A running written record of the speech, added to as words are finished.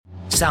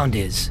sound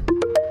is.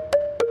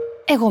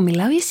 Εγώ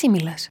μιλάω ή εσύ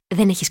μιλάς?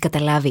 Δεν έχεις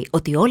καταλάβει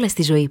ότι όλα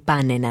στη ζωή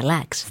πάνε να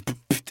αλλάξει?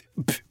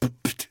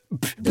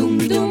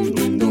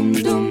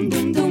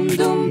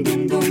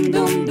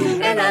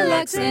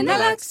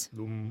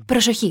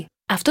 Προσοχή!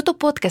 Αυτό το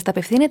podcast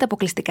απευθύνεται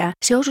αποκλειστικά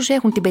σε όσους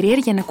έχουν την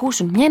περιέργεια να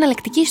ακούσουν μια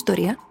εναλλακτική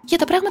ιστορία για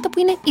τα πράγματα που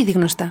είναι ήδη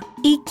γνωστά.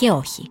 Ή και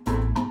όχι.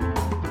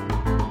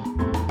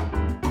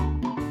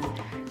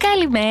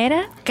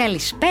 Καλημέρα!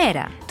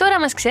 Καλησπέρα! Τώρα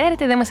μας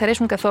ξέρετε, δεν μας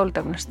αρέσουν καθόλου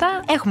τα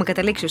γνωστά. Έχουμε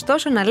καταλήξει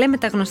ωστόσο να λέμε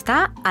τα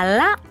γνωστά,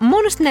 αλλά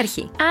μόνο στην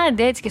αρχή.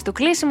 Άντε έτσι και στο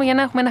κλείσιμο για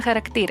να έχουμε ένα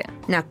χαρακτήρα.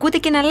 Να ακούτε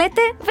και να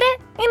λέτε Βρε,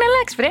 είναι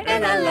αλλάξ,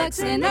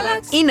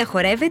 βρε! ή να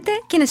χορεύετε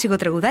και να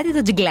σιγοτραγουδάτε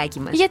το τζιγκλάκι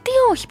μας. Γιατί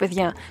όχι,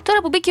 παιδιά?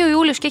 Τώρα που μπήκε ο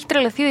Ιούλιος και έχει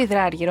τρελαθεί ο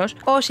υδράργυρος.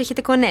 Όσοι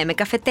έχετε κονέ με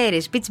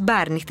καφετέρειες, beach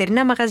bar,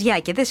 νυχτερινά μαγαζιά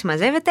και δεν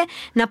συμμαζεύετε,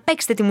 να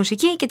παίξετε τη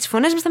μουσική και τις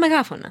φωνές μας στα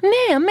μεγάφωνα.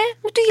 Ναι, αμέ,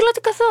 μην το γελάτε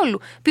καθόλου.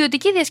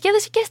 Ποιοτική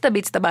διασκέδαση και στα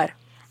beach στα μπαρ.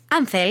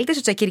 Αν θέλετε,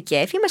 στο Τζόκερ και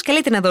Έφη μας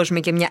καλείτε να δώσουμε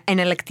και μια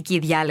εναλλακτική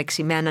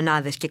διάλεξη με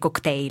ανανάδες και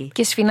κοκτέιλ.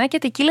 Και σφινάκια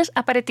τεκίλας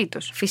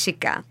απαραίτητος.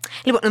 Φυσικά.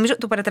 Λοιπόν, νομίζω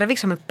το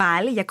παρατραβήξαμε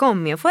πάλι για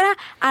ακόμη μια φορά,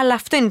 αλλά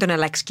αυτό είναι το να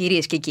αλλάξει,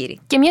 κυρίες και κύριοι.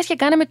 Και μιας και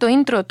κάναμε το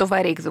intro το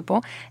βαρύγδουπο,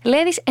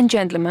 ladies and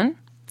gentlemen,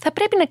 θα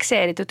πρέπει να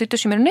ξέρετε ότι το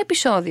σημερινό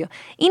επεισόδιο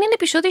είναι ένα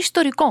επεισόδιο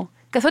ιστορικό.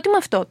 Καθότι με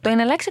αυτό το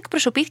Εναλλάξ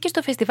εκπροσωπήθηκε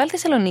στο Φεστιβάλ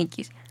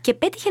Θεσσαλονίκης. Και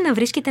πέτυχε να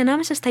βρίσκεται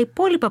ανάμεσα στα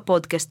υπόλοιπα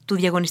podcast του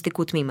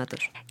διαγωνιστικού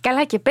τμήματος.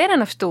 Καλά, και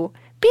πέραν αυτού,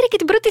 πήρε και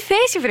την πρώτη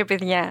θέση, βρε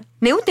παιδιά.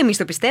 Ναι, ούτε εμείς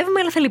το πιστεύουμε,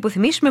 αλλά θα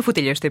λιποθυμίσουμε αφού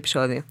τελειώσει το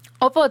επεισόδιο.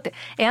 Οπότε,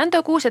 εάν το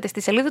ακούσατε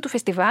στη σελίδα του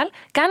φεστιβάλ,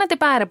 κάνατε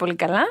πάρα πολύ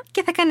καλά.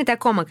 Και θα κάνετε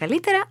ακόμα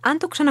καλύτερα αν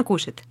το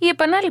ξανακούσετε. Η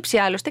επανάληψη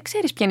άλλωστε,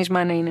 ξέρεις ποια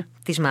μάνα είναι.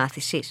 Της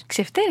μάθησης.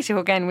 Ξεφτέρες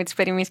έχω κάνει με τις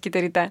παροιμίες και τα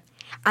ρητά.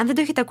 Αν δεν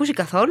το έχετε ακούσει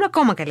καθόλου,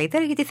 ακόμα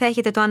καλύτερα, γιατί θα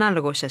έχετε το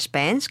ανάλογο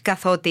suspense,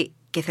 καθότι.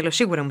 Και θέλω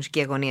σίγουρα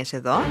μουσική αγωνίας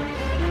εδώ.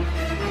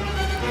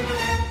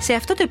 Σε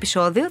αυτό το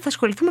επεισόδιο θα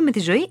ασχοληθούμε με τη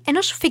ζωή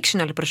ενός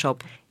fictional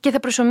προσώπου. Και θα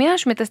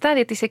προσομοιάσουμε τα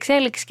στάδια της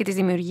εξέλιξης και της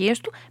δημιουργίας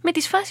του με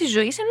τις φάσεις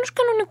ζωής ενός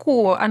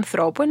κανονικού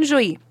ανθρώπου εν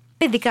ζωή.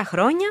 Παιδικά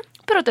χρόνια.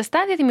 Πρώτα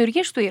στάδια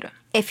δημιουργίας του ήρωα.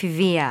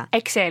 Εφηβεία.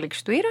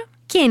 Εξέλιξη του ήρωα.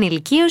 Και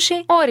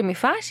ενηλικίωση. Όριμη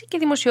φάση και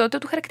δημοσιότητα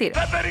του χαρακτήρα.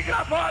 Δεν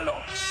περιγράφω άλλο.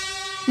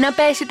 Να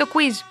πέσει το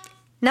quiz.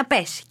 Να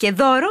πέσει. Και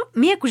δώρο,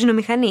 μία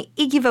κουζινομηχανή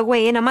ή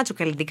giveaway ένα μάτσο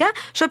καλλιτικά,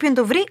 σε όποιον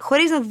το βρει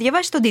χωρίς να το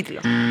διαβάσει τον τίτλο.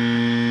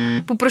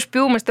 Που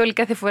προσποιούμαστε όλοι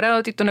κάθε φορά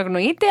ότι τον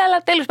αγνοείται, αλλά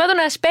τέλος πάντων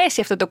ας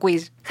πέσει αυτό το quiz.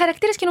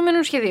 Χαρακτήρας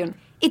κινουμένων σχεδίων.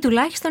 Ή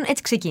τουλάχιστον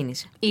έτσι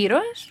ξεκίνησε.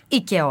 Ήρωας. Ή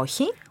και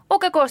όχι. Ο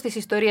κακός της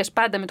ιστορίας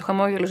πάντα με το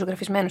χαμόγελο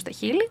ζωγραφισμένο στα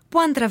χείλη. Που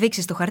αν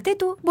τραβήξεις το χαρτί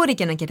του, μπορεί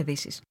και να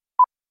κερδίσεις.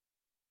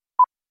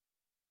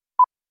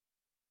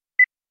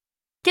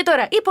 Και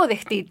τώρα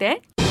υποδεχτείτε.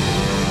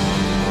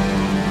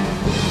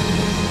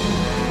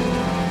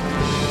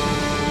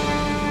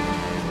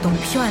 Τον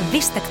πιο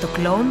αδίστακτο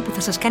κλόουν που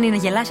θα σας κάνει να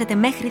γελάσετε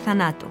μέχρι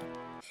θανάτου.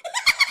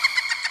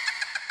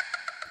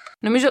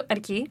 Νομίζω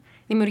αρκεί.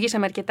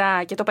 Δημιουργήσαμε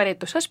αρκετά και το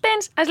απαραίτητο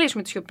suspense. Ας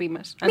λύσουμε τη σιωπή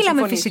μας.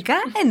 Μιλάμε φυσικά,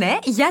 ναι,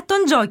 για τον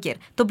Τζόκερ,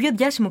 τον πιο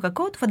διάσημο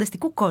κακό του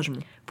φανταστικού κόσμου.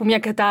 Που μια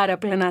κατάρα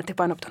πλανάται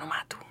πάνω από το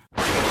όνομά του.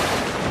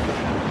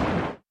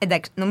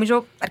 Εντάξει,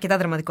 νομίζω αρκετά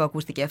δραματικό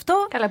ακούστηκε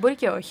αυτό. Καλά, μπορεί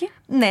και όχι.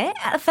 Ναι,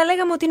 θα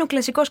λέγαμε ότι είναι ο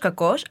κλασικός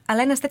κακός,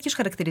 αλλά ένας τέτοιος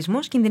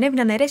χαρακτηρισμός κινδυνεύει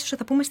να αναιρέσει όσο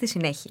θα πούμε στη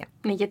συνέχεια.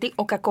 Ναι, γιατί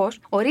ο κακός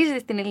ορίζεται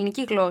στην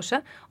ελληνική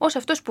γλώσσα ως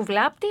αυτός που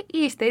βλάπτει ή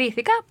υστερεί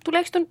ηθικά,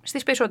 τουλάχιστον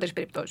στις περισσότερες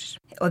περιπτώσεις.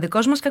 Ο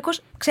δικός μας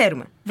κακός,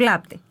 ξέρουμε,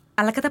 βλάπτει.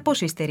 Αλλά κατά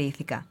πόσο υστερεί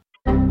ηθικά.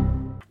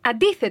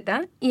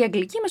 Αντίθετα, η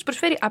αγγλική μας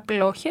προσφέρει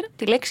απλόχερα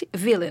τη λέξη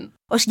villain.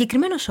 Ο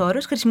συγκεκριμένος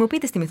όρος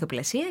χρησιμοποιείται στη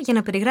μυθοπλασία για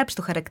να περιγράψει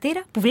το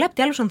χαρακτήρα που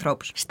βλάπτει άλλους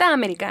ανθρώπους. Στα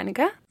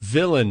αμερικάνικα,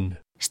 Villain.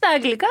 στα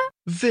αγγλικά,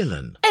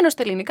 Villain. ενώ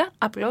στα ελληνικά,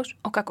 απλώς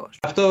ο κακός.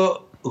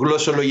 Αυτό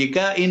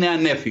γλωσσολογικά είναι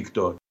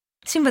ανέφικτο.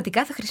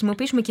 Συμβατικά θα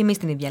χρησιμοποιήσουμε και εμείς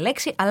την ίδια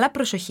λέξη, αλλά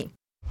προσοχή.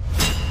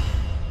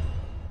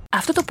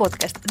 Αυτό το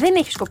podcast δεν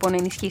έχει σκοπό να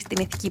ενισχύσει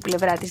την ηθική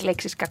πλευρά της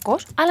λέξης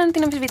κακός, αλλά να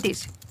την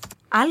αμφισβητήσει.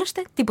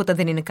 Άλλωστε, τίποτα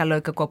δεν είναι καλό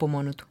ή κακό από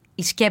μόνο του.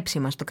 Η σκέψη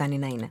μας το κάνει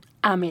να είναι.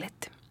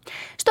 Άμλετ.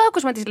 Στο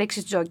άκουσμα της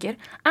λέξης Τζόκερ,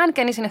 αν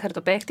κανείς είναι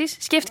χαρτοπαίχτης,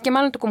 σκέφτηκε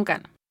μάλλον το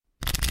κουμκάν.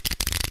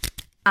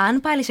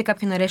 Αν πάλι σε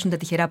κάποιον αρέσουν τα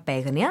τυχερά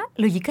παίγνια,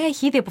 λογικά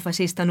έχει ήδη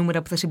αποφασίσει τα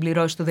νούμερα που θα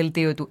συμπληρώσει στο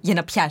δελτίο του για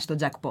να πιάσει το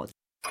jackpot.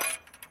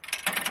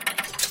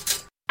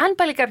 Αν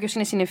πάλι κάποιος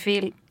είναι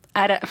συνεφίλ,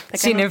 άρα.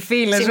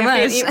 Συνεφίλος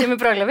μας. Δεν με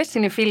πρόλαβες,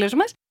 συνεφίλος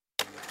μας.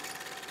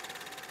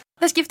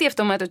 Θα σκεφτεί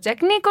αυτομάτως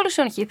Τζακ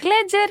Νίκολσον, Χιθ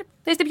Λέτζερ.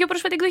 Θες την πιο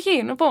πρόσφατη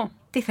εκδοχή, να πω.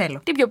 Τι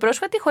θέλω. Την πιο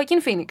πρόσφατη,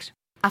 Χοακίν Φίνιξ.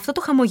 Αυτό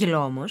το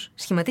χαμόγελο όμως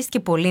σχηματίστηκε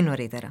πολύ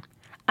νωρίτερα.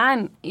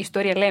 Αν η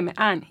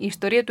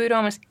ιστορία του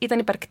ήρωα μας ήταν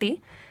υπαρκτή,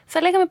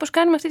 θα λέγαμε πως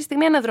κάνουμε αυτή τη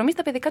στιγμή αναδρομή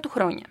στα παιδικά του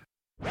χρόνια.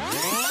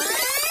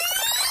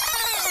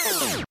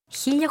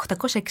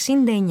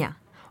 1869.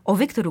 Ο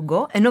Βίκτορ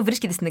Ουγκό, ενώ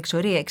βρίσκεται στην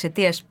εξορία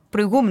εξαιτίας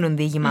προηγούμενων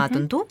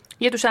διηγημάτων του.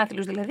 Για τους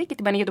άθλους δηλαδή και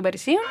την πανηγία των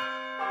Παρισίων.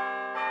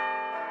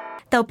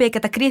 Τα οποία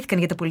κατακρίθηκαν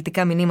για τα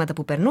πολιτικά μηνύματα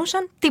που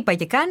περνούσαν, τι πάει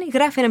και κάνει,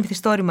 γράφει ένα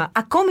μυθιστόρημα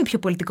ακόμη πιο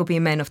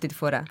πολιτικοποιημένο αυτή τη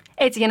φορά.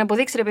 Έτσι, για να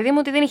αποδείξει, ρε παιδί μου,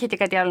 ότι δεν είχε και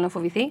κάτι άλλο να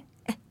φοβηθεί.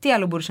 Τι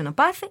άλλο μπορούσε να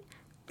πάθει.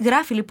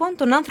 γράφει λοιπόν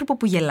τον άνθρωπο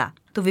που γελά.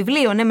 Το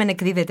βιβλίο ναι μεν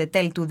εκδίδεται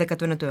τέλη του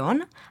 19ου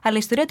αιώνα, αλλά η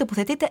ιστορία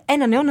τοποθετείται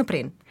έναν αιώνα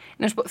πριν.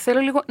 Να σου πω, θέλω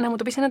λίγο να μου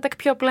το πεις ένα τάκ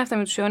πιο απλά αυτά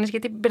με τους αιώνες,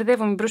 γιατί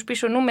μπερδεύομαι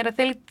μπρος-πίσω νούμερα.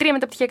 Θέλει 3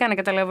 μεταπτυχιακά να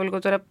καταλάβω λίγο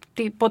τώρα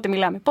πότε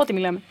μιλάμε.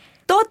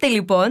 Τότε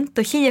λοιπόν,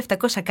 το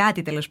 1700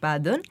 κάτι τέλος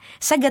πάντων,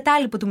 σαν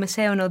κατάλοιπο του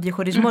Μεσαίωνα, ο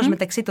διαχωρισμός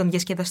μεταξύ των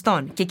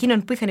διασκεδαστών και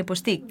εκείνων που είχαν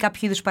υποστεί κάποιο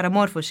είδους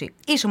παραμόρφωση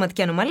ή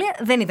σωματική ανομαλία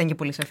δεν ήταν και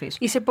πολύ σαφής.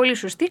 Είσαι πολύ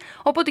σωστή.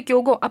 Οπότε και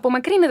ο Γκο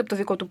απομακρύνεται από το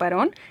δικό του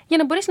παρόν για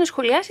να μπορέσει να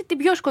σχολιάσει την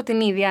πιο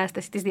σκοτεινή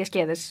διάσταση της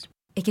διασκέδασης.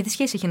 Και τι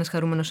σχέση έχει ένας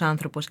χαρούμενος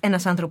άνθρωπος,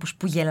 ένας άνθρωπος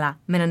που γελά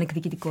με έναν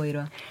εκδικητικό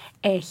ήρωα?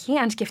 Έχει,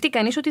 αν σκεφτεί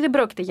κανείς ότι δεν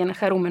πρόκειται για ένα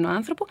χαρούμενο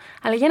άνθρωπο,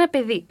 αλλά για ένα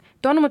παιδί,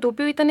 το όνομα του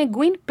οποίου ήταν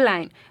Γκουίν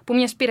Πλάιν, που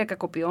μια σπήρα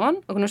κακοποιών,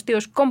 γνωστή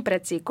ως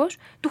Κομπρατσίκος,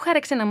 του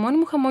χάραξε ένα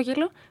μόνιμο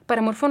χαμόγελο,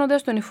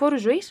 παραμορφώνοντας τον υφόρου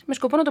ζωής με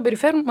σκοπό να τον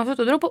περιφέρουν με αυτόν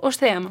τον τρόπο ως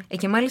θέαμα.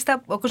 Και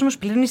μάλιστα ο κόσμος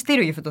πληρώνει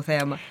ειστήριο για αυτό το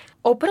θέαμα.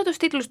 Ο πρώτος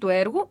τίτλος του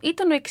έργου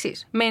ήταν ο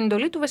εξής: με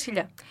εντολή του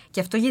βασιλιά. Και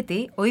αυτό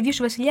γιατί ο ίδιος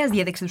ο βασιλιάς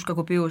διέδεξε τους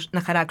κακοποιούς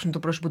να χαράξουν το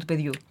πρόσωπο του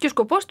παιδιού. Και ο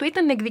σκοπός του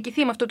ήταν να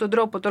εκδικηθεί με αυτόν τον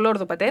τρόπο το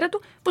λόρδο πατέρα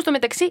του, που στο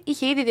μεταξύ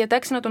είχε ήδη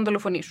διατάξει να τον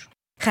δολοφονήσουν.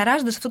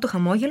 Χαράζοντας αυτό το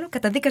χαμόγελο,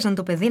 καταδίκαζαν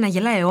το παιδί να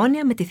γελά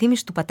αιώνια με τη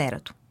θύμηση του πατέρα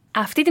του.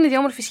 Αυτή την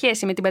ιδιόμορφη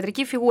σχέση με την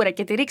πατρική φιγούρα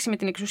και τη ρήξη με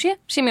την εξουσία,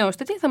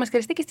 σημειώστε τι, θα μας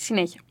χρειαστεί και στη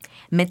συνέχεια.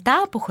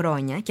 Μετά από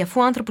χρόνια, και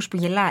αφού ο άνθρωπος που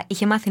γελά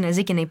είχε μάθει να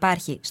ζει και να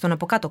υπάρχει στον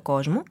από κάτω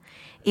κόσμο,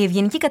 η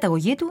ευγενική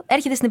καταγωγή του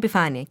έρχεται στην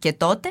επιφάνεια και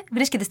τότε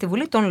βρίσκεται στη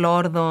Βουλή των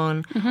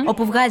Λόρδων,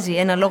 όπου βγάζει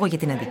ένα λόγο για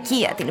την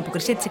αδικία, την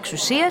υποκρισία της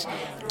εξουσίας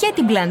και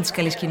την πλάνη της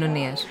καλής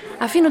κοινωνίας.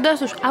 Αφήνοντάς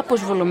τους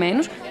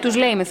αποσβολωμένους, τους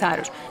λέει με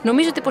θάρρος: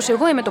 νομίζετε πως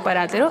εγώ είμαι το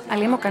παράτερο,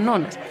 αλλά είμαι ο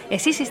κανόνας.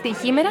 Εσείς είστε η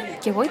χήμερα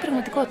και εγώ η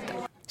πραγματικότητα.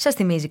 Σας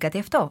θυμίζει κάτι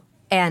αυτό?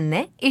 Εάν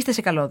ναι, είστε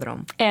σε καλό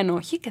δρόμο. Εάν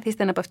όχι,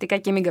 καθίστε αναπαυτικά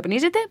και μην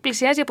καπνίζετε,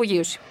 πλησιάζει η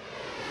απογείωση.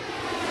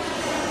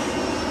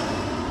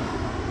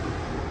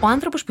 Ο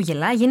άνθρωπος που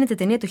γελά γίνεται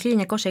ταινία το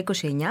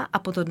 1929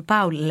 από τον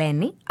Πάουλ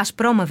Λένι,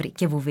 ασπρόμαυρη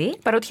και βουβή.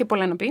 Παρότι είχε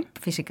πολλά να πει.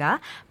 Φυσικά.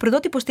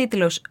 Πρωτότυπος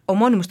τίτλος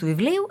ομώνυμος του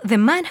βιβλίου The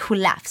Man Who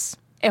Laughs.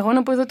 Εγώ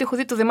να πω εδώ ότι έχω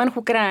δει το The Man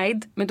Who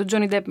Cried με τον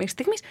Johnny Depp μέχρι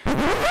στιγμής.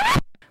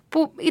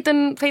 Που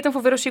θα ήταν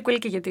φοβερό sequel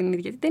και για την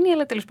ίδια την ταινία,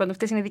 αλλά τέλος πάντων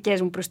αυτές είναι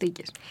δικές μου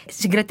προσθήκες.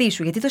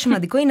 Συγκρατήσου, γιατί το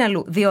σημαντικό είναι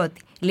αλλού.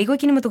 Διότι λίγο η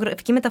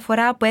κινηματογραφική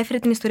μεταφορά που έφερε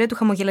την ιστορία του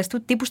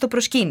χαμογελαστού τύπου στο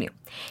προσκήνιο.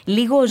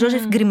 Λίγο ο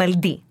Ζόζεφ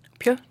Γκριμαλντί.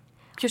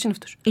 Ποιος είναι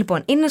αυτός?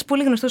 Λοιπόν, είναι ένας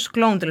πολύ γνωστός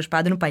κλόουν τέλος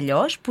πάντων,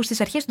 παλιός, που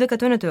στις αρχές του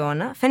 19ου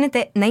αιώνα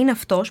φαίνεται να είναι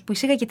αυτός που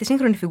εισήγαγε τη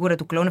σύγχρονη φιγούρα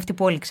του κλόουν, αυτή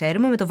που όλοι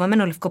ξέρουμε, με το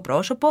βαμμένο λευκό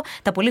πρόσωπο,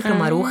 τα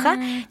πολύχρωμα ρούχα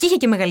και είχε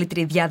και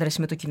μεγαλύτερη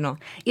διάδραση με το κοινό.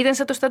 Ήταν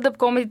σαν το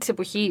stand-up comedy της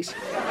εποχής.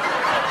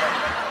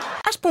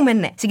 Ας πούμε,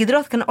 ναι.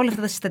 Συγκεντρώθηκαν όλα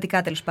αυτά τα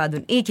συστατικά τέλος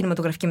πάντων, η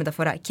κινηματογραφική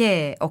μεταφορά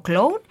και ο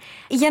κλόουν,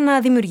 για να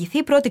δημιουργηθεί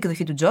η πρώτη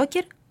εκδοχή του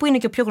Τζόκερ, που είναι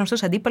και ο πιο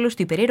γνωστός αντίπαλος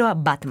του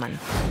υπερήρωα Batman.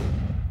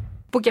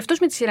 Που κι αυτός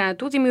με τη σειρά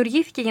του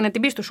δημιουργήθηκε για να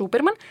την πει στο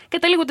Σούπερμαν,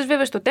 καταλήγοντας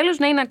βέβαια στο τέλος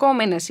να είναι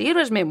ακόμα ένας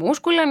ήρωας με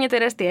μούσκουλα, μια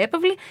τεράστια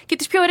έπαυλη και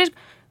τις πιο ωραίες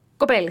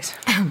κοπέλες.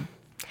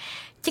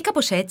 Και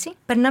κάπως έτσι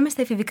περνάμε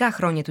στα εφηβικά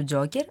χρόνια του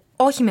Τζόκερ,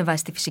 όχι με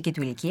βάση τη φυσική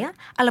του ηλικία,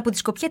 αλλά από τη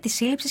σκοπιά της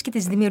σύλληψης και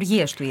της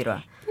δημιουργίας του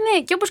ήρωα.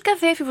 Ναι, και όπως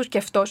κάθε έφηβος κι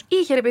αυτός,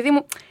 είχε ρε παιδί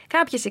μου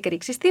κάποιες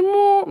εκρήξεις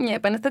θυμού, μια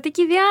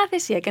επαναστατική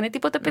διάθεση, έκανε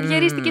τίποτα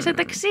παιδιαρίστικες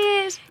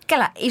αταξίες.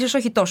 Καλά, ίσως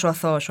όχι τόσο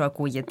αθώο όσο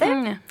ακούγεται.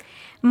 Ναι.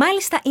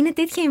 Μάλιστα, είναι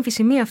τέτοια η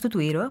εμφυσιμία αυτού του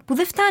ήρωα που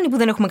δεν φτάνει που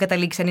δεν έχουμε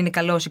καταλήξει αν είναι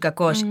καλός ή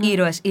κακός,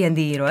 ήρωας ή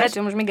αντιήρωας. Κάτσε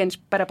όμως, μην κάνεις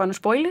παραπάνω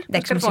spoiler.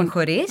 Εντάξει, με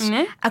συγχωρείς.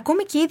 Ναι.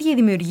 Ακόμη και η ίδια η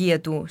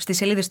δημιουργία του στις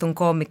σελίδες των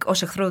κόμικ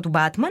ως εχθρό του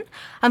Batman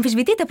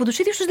αμφισβητείται από τους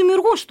ίδιους τους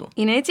δημιουργούς του.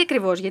 Είναι έτσι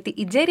ακριβώς, γιατί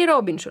η Τζέρι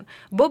Ρόμπινσον,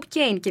 Bob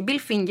Kane και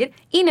Bill Finger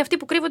είναι αυτοί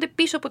που κρύβονται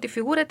πίσω από τη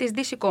φιγούρα της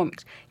DC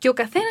Comics. Και ο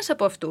καθένας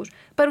από αυτούς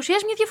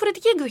παρουσιάζει μια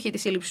διαφορετική εκδοχή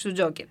της σύλληψης του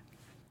Τζόκερ.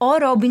 Ο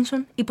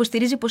Ρόμπινσον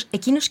υποστηρίζει πως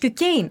εκείνος και ο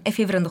Κέιν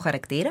εφήβραν το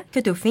χαρακτήρα και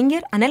ότι ο Φίνγκερ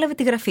ανέλαβε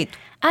τη γραφή του.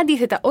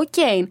 Αντίθετα, ο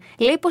Κέιν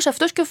λέει πως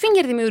αυτός και ο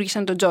Φίνγκερ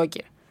δημιούργησαν τον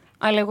Τζόκερ.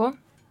 Αλλά εγώ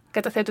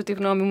καταθέτω τη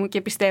γνώμη μου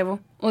και πιστεύω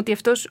ότι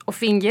αυτός ο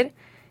Φίνγκερ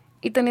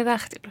ήταν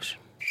δάχτυλος.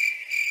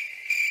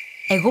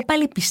 Εγώ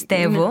πάλι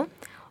πιστεύω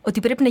ότι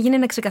πρέπει να γίνει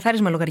ένα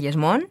ξεκαθάρισμα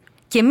λογαριασμών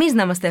και εμείς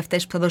να είμαστε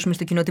αυτές που θα δώσουμε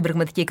στο κοινό την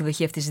πραγματική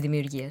εκδοχή αυτής της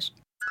δημιουργίας.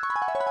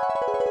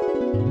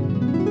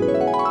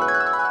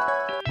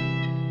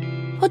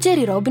 Ο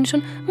Τζέρι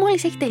Ρόμπινσον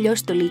μόλις έχει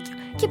τελειώσει το Λύκειο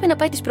και είπε να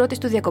πάει τις πρώτες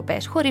του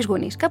διακοπές, χωρίς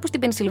γονείς, κάπου στην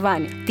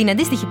Πενσιλβάνια. Την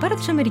αντίστοιχη πάρα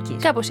της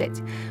Αμερικής. Κάπως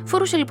έτσι.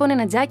 Φορούσε λοιπόν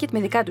ένα τζάκετ με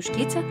δικά του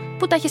σκίτσα,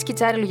 που τα είχε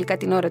σκιτσάρει λογικά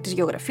την ώρα της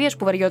γεωγραφίας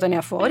που βαριότανε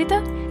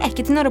αφόρητα.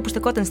 Και την ώρα που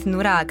στεκόταν στην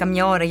ουρά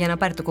καμιά ώρα για να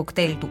πάρει το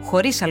κοκτέιλ του,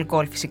 χωρίς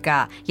αλκοόλ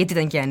φυσικά, γιατί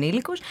ήταν και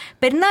ανήλικος,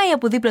 περνάει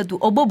από δίπλα του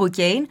ο Μπόμπο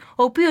Κέιν,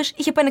 ο οποίος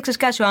είχε πάει να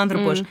ξεσκάσει ο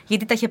άνθρωπος,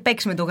 γιατί τα είχε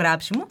παίξει με το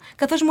γράψιμο,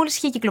 καθώς μόλις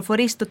είχε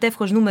κυκλοφορήσει το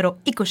τεύχος νούμερο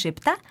 27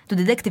 του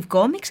Detective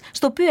Comics,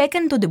 στο οποίο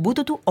έκανε τον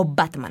ντεμπούτο του ο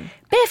Batman.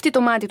 Πέφτει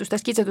το μάτι του στα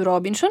σκίτσα του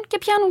Ρόμπινσον και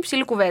πιάνουν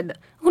ψηλή κουβέντα.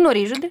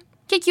 Γνωρίζονται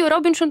και εκεί ο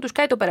Ρόμπινσον του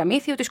κάει το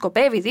παραμύθι ότι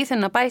σκοπεύει δήθεν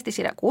να πάει στις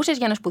Σιρακούσες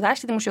για να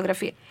σπουδάσει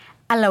δημοσιογραφία.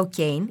 Αλλά ο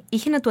Κέιν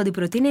είχε να του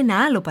αντιπροτείνει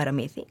ένα άλλο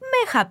παραμύθι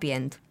με happy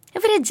end.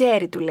 Βρε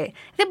Τζέρι, του λέει,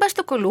 δεν πας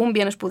στο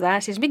Κολούμπια να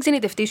σπουδάσεις, μην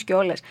ξενιτευτείς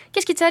κιόλας. Και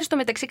σκιτσάρεις στο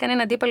μεταξύ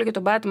κανένα αντίπαλο για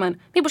τον Batman,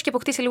 μήπως και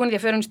αποκτήσει λίγο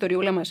ενδιαφέρον η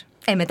ιστοριούλα μας.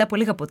 Μετά από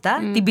λίγα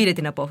ποτά, την πήρε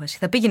την απόφαση.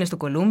 Θα πήγαινε στο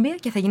Κολούμπια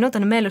και θα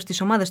γινόταν μέλος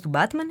της ομάδας του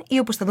Batman ή,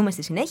 όπως θα δούμε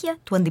στη συνέχεια,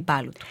 του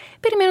αντιπάλου του.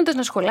 Περιμένοντας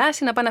να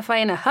σχολάσει, να πάει να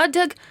φάει ένα hot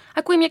dog,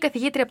 ακούει μια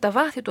καθηγήτρια από τα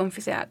βάθη του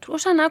αμφιθεάτρου,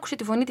 ως αν άκουσε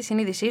τη φωνή της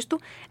συνείδησής του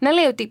να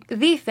λέει ότι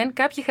δήθεν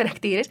κάποιοι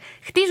χαρακτήρες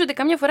χτίζονται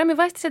καμιά φορά με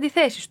βάση τις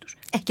αντιθέσεις τους.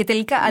 Και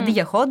τελικά, αντί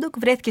για hot dog,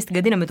 βρέθηκε στην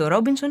καντίνα με τον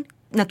Ρόμπινσον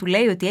να του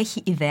λέει ότι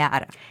έχει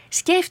ιδεάρα.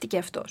 Σκέφτηκε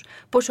αυτός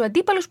πως ο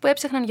αντίπαλος που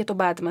έψαχναν για τον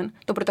Batman,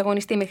 τον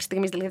πρωταγωνιστή μέχρι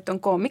στιγμής δηλαδή των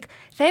κόμικ,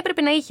 θα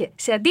έπρεπε να είχε,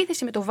 σε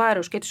αντίθεση με το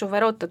βάρος και τη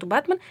σοβαρότητα του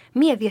Batman,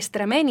 μια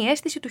διαστραμμένη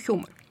αίσθηση του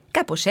χιούμορ.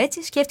 Κάπως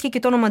έτσι σκέφτηκε και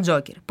το όνομα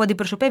Τζόκερ, που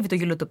αντιπροσωπεύει το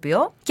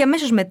γελοτοποιό και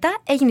αμέσως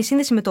μετά έγινε η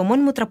σύνδεση με το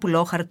ομώνυμο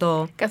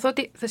τραπουλόχαρτο.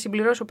 Καθότι θα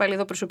συμπληρώσω πάλι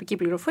εδώ προσωπική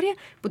πληροφορία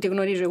που τη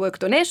γνωρίζω εγώ εκ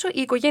των έσω,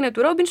 η οικογένεια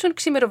του Ρόμπινσον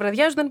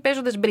ξημεροβραδιάζονταν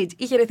παίζοντας bridge.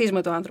 Είχε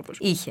ρεθίσματο ο άνθρωπος.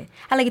 Είχε.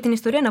 Αλλά για την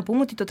ιστορία να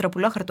πούμε ότι το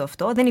τραπουλόχαρτο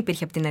αυτό δεν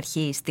υπήρχε από την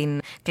αρχή στην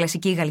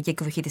κλασική γαλλική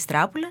εκδοχή της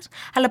τράπουλας,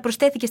 αλλά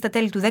προσθέθηκε στα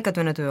τέλη του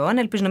 19ου αιώνα.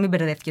 Ελπίζω να μην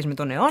μπερδεύτηκες με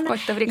τον αιώνα.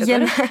 Όχι, τα βρήκα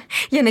τώρα.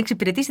 Για να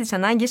εξυπηρετήσει τις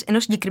ανάγκες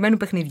ενός συγκεκριμένου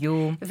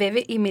παιχνιδιού.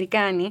 Βέβαια, οι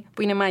Αμερικάνοι,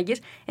 που είναι μάγκες,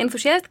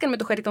 ενθουσιάστηκαν με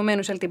το χαριτωμένο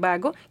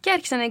σαλτιμπάγκο και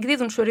άρχισαν να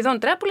εκδίδουν σοριδών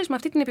τράπουλες με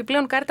αυτή την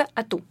επιπλέον κάρτα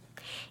ατού.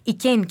 Οι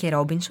Κέιν και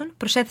Ρόμπινσον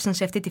προσέθεσαν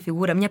σε αυτή τη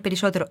φιγούρα μια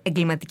περισσότερο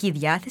εγκληματική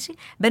διάθεση,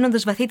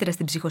 μπαίνοντας βαθύτερα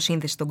στην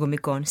ψυχοσύνθεση των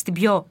κωμικών, στην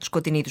πιο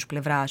σκοτεινή τους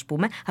πλευρά, ας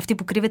πούμε, αυτή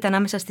που κρύβεται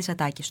ανάμεσα στις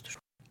ατάκες τους.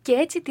 Και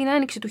έτσι την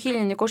άνοιξη του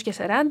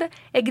 1940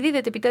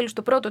 εκδίδεται επιτέλους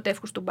το πρώτο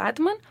τεύχος του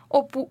Batman,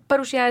 όπου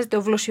παρουσιάζεται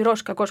ο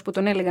βλοσιρός κακός που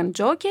τον έλεγαν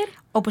Τζόκερ.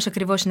 Όπως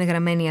ακριβώς είναι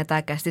γραμμένη η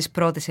ατάκα στις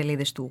πρώτες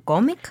σελίδες του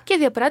κόμικ. Και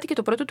διαπράττει και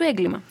το πρώτο του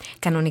έγκλημα.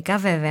 Κανονικά,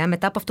 βέβαια,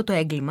 μετά από αυτό το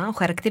έγκλημα, ο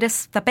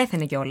χαρακτήρας θα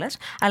πέθαινε κιόλας,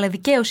 αλλά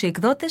δικαίως οι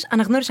εκδότες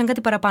αναγνώρισαν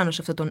κάτι παραπάνω σε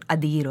αυτόν τον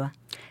αντιήρωα.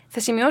 Θα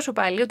σημειώσω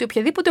πάλι ότι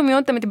οποιαδήποτε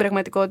ομοιότητα με την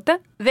πραγματικότητα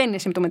δεν είναι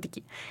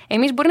συμπτωματική.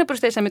 Εμείς μπορεί να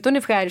προσθέσαμε τον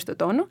ευχάριστο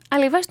τόνο,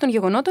 αλλά η βάση των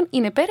γεγονότων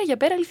είναι πέρα για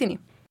πέρα αληθινή.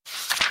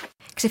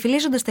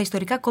 Ξεφυλίζοντας τα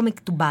ιστορικά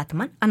κόμικ του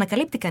Batman,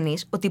 ανακαλύπτει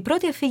κανείς ότι η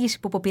πρώτη αφήγηση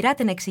που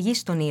αποπειράται να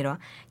εξηγήσει τον ήρωα,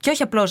 και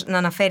όχι απλώς να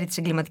αναφέρει τις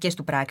εγκληματικές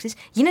του πράξεις,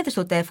 γίνεται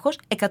στο τεύχος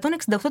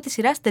 168 της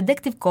σειράς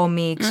Detective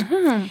Comics.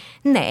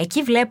 Ναι,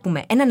 εκεί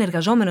βλέπουμε έναν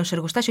εργαζόμενο σε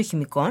εργοστάσιο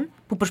χημικών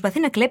που προσπαθεί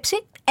να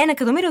κλέψει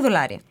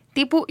 $1.000.000.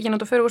 Τύπου, για να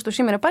το φέρω εγώ στο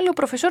σήμερα πάλι, ο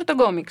προφεσόρ των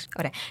κόμιξ.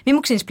 Ωραία. Μην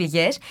μου ξύνεις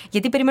πληγές,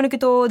 γιατί περιμένω και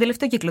το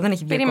τελευταίο κύκλο, δεν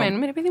έχει βγει.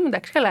 Περιμένουμε, ρε παιδί μου,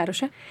 εντάξει,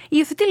 χαλάρωσε.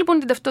 Υιοθετεί λοιπόν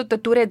την ταυτότητα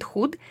του Red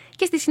Hood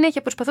και στη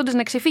συνέχεια, προσπαθώντας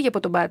να ξεφύγει από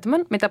τον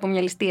Batman μετά από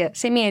μια ληστεία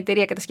σε μια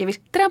εταιρεία κατασκευής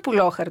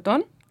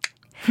τραπουλόχαρτων,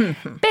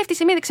 πέφτει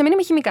σε μια δεξαμενή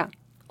με χημικά.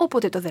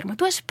 Οπότε το δέρμα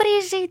του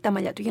ασπρίζει, τα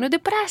μαλλιά του γίνονται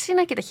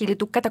πράσινα και τα χείλη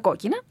του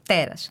κατακόκκινα.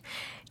 Τέρας.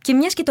 Και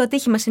μιας και το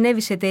ατύχημα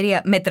συνέβη σε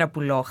εταιρεία με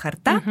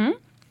τραπουλόχαρτα.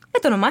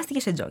 Μετονομάστηκε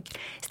σε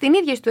Τζόκερ. Στην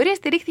ίδια ιστορία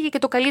στηρίχθηκε και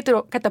το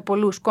καλύτερο κατά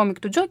πολλούς κόμικ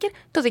του Τζόκερ,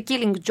 το The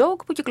Killing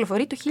Joke, που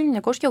κυκλοφορεί το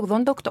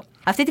 1988.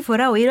 Αυτή τη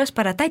φορά ο ήρωας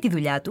παρατάει τη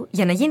δουλειά του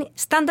για να γίνει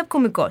stand-up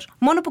κωμικός.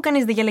 Μόνο που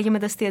κανείς δεν γέλαγε με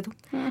τα αστεία του.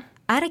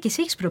 Άρα και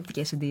εσύ έχεις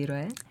προοπτικές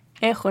αντίρωα,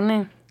 Έχω,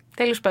 ναι.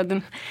 Τέλος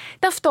πάντων.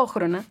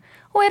 Ταυτόχρονα,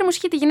 ο Έρμος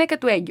είχε τη γυναίκα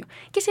του έγκυο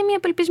και σε μια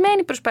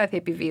απελπισμένη προσπάθεια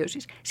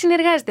επιβίωσης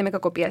συνεργάζεται με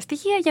κακοπιά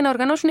στοιχεία για να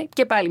οργανώσουν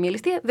και πάλι μια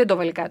ληστεία, δεν το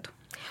βάλε κάτω.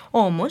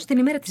 Όμως, την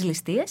ημέρα της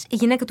ληστείας, η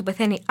γυναίκα του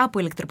πεθαίνει από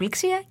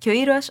ηλεκτροπληξία και ο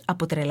ήρωας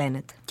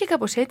αποτρελαίνεται. Και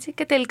κάπως έτσι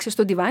κατέληξε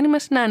στο ντιβάνι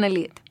μας να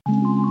αναλύεται.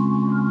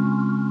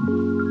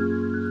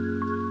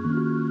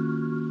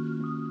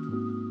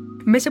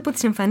 Μέσα από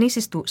τις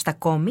εμφανίσεις του στα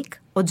κόμικ,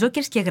 ο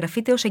Τζόκερ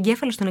σκιαγραφείται ως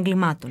εγκέφαλος των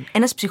εγκλημάτων.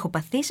 Ένας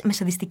ψυχοπαθής με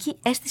σαδιστική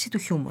αίσθηση του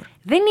χιούμορ.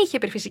 Δεν είχε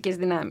υπερφυσικές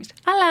δυνάμεις,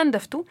 αλλά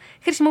ανταυτού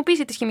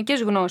χρησιμοποίησε τις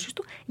χημικές γνώσεις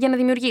του για να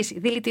δημιουργήσει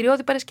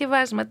δηλητηριώδη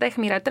παρασκευάσματα,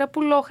 αιχμηρά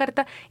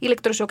τραπουλόχαρτα,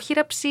 ηλεκτροσοκ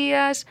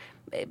χειραψίας.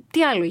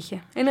 Τι άλλο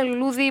είχε? Ένα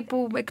λουλούδι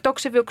που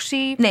εκτόξευε οξύ.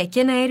 Ναι, και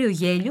ένα αέριο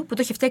γέλιο που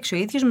το είχε φτιάξει ο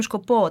ίδιος με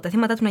σκοπό τα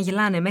θύματα του να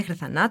γελάνε μέχρι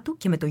θανάτου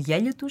και με το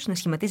γέλιο τους να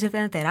σχηματίζεται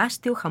ένα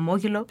τεράστιο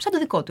χαμόγελο, σαν το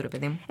δικό του, ρε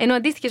παιδί μου. Ενώ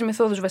αντίστοιχες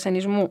μεθόδους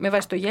βασανισμού με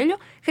βάση το γέλιο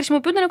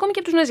χρησιμοποιούνταν ακόμη και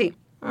από τους Ναζί.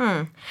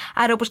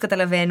 Άρα, όπως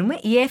καταλαβαίνουμε,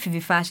 η έφηβη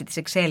φάση της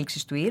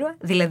εξέλιξης του ήρωα,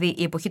 δηλαδή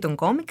η εποχή των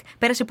κόμικ,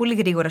 πέρασε πολύ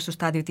γρήγορα στο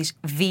στάδιο της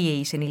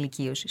βίαιης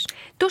ενηλικίωσης.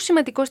 Το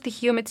σημαντικό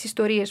στοιχείο με τις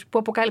ιστορίες που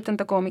αποκάλυπταν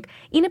τα κόμικ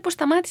είναι πως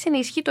σταμάτησε να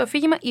ισχύει το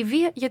αφήγημα η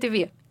βία για τη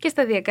βία. Και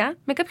σταδιακά,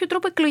 με κάποιο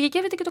τρόπο,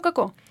 εκλογικεύεται και το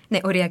κακό. Ναι,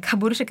 οριακά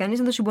μπορούσε κανείς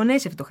να το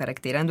συμπονέσει αυτό το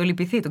χαρακτήρα, να το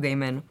λυπηθεί τον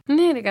καημένο.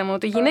 Ναι, ρε γαμό,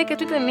 η γυναίκα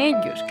του ήταν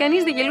έγκυος.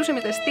 Κανείς δεν γελούσε με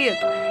τα αστεία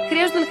του.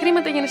 Χρειάζονταν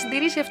χρήματα για να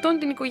συντηρήσει αυτόν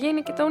την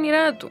οικογένεια και τα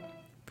όνειρά του.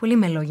 Πολύ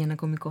μελό για ένα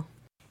κωμικό.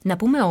 Να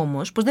πούμε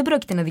όμως πως δεν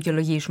πρόκειται να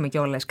δικαιολογήσουμε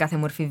κιόλας κάθε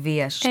μορφή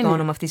βίας στο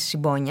όνομα αυτής της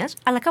συμπόνιας,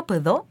 αλλά κάπου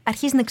εδώ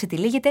αρχίζει να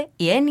ξετυλίγεται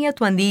η έννοια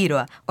του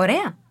αντιήρωα.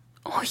 Ωραία?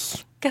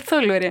 Όχι,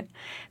 καθόλου ωραία.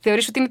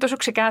 Θεωρείς ότι είναι τόσο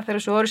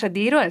ξεκάθαρος ο όρος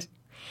αντιήρωας?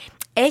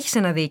 Έχεις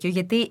ένα δίκιο,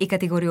 γιατί η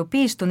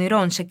κατηγοριοποίηση των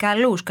ηρώων σε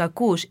καλούς,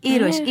 κακούς,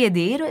 ήρωες ή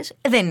αντιήρωες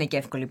δεν είναι και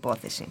εύκολη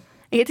υπόθεση.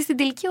 Γιατί στην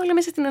τελική όλα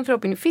μέσα στην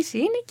ανθρώπινη φύση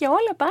είναι και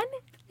όλα πάνε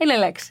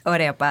Εναλλάξει.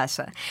 Ωραία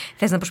πάσα.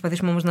 Θες να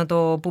προσπαθήσουμε όμως να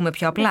το πούμε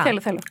πιο απλά?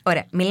 Θέλω.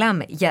 Ωραία.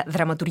 Μιλάμε για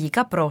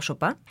δραματουργικά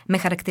πρόσωπα με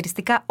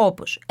χαρακτηριστικά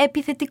όπως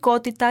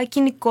επιθετικότητα,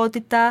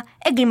 κοινικότητα,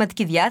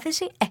 εγκληματική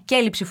διάθεση και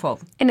έλλειψη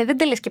φόβου. Ναι, δεν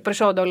τα λες και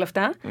προσόντα όλα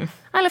αυτά.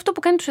 Αλλά αυτό που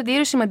κάνει τους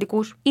αντιήρωες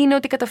σημαντικούς είναι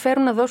ότι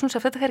καταφέρουν να δώσουν σε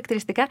αυτά τα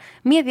χαρακτηριστικά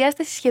μία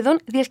διάσταση σχεδόν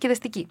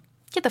διασκεδαστική.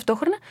 Και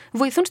ταυτόχρονα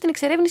βοηθούν στην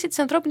εξερεύνηση της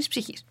ανθρώπινης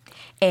ψυχής.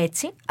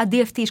 Έτσι,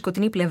 αντί αυτή η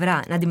σκοτεινή πλευρά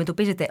να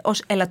αντιμετωπίζεται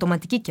ως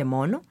ελαττωματική και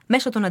μόνο,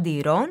 μέσω των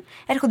αντιηρώων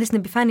έρχονται στην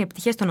επιφάνεια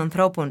πτυχές των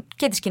ανθρώπων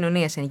και της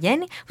κοινωνίας εν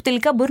γέννη, που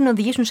τελικά μπορεί να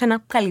οδηγήσουν σε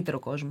ένα καλύτερο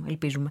κόσμο,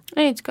 ελπίζουμε.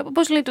 Έτσι,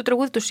 πώς λέει το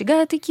τραγούδι του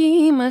Συγκάτοικοι,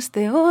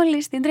 είμαστε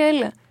όλοι στην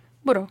τρέλα.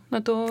 Μπορώ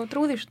να το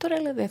τραγουδήσω τώρα,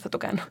 αλλά δεν θα το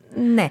κάνω.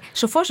 Ναι,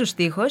 σοφός ο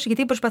στίχος,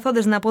 γιατί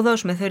προσπαθώντας να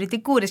αποδώσουμε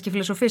θεωρητικούρες και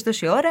φιλοσοφίες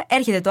τόση ώρα,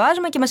 έρχεται το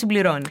άσμα και μας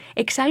συμπληρώνει.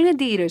 Εξάλλου, οι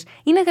αντιήρωες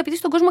είναι αγαπητοί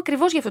στον κόσμο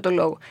ακριβώς για αυτό το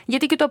λόγο.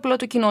 Γιατί και το απλό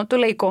του κοινό, το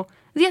λαϊκό,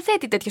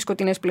 διαθέτει τέτοιες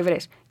σκοτεινές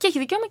πλευρές. Και έχει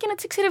δικαίωμα και να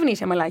τις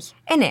εξερευνήσει, αμαλάχη.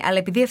 Ναι, αλλά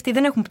επειδή αυτοί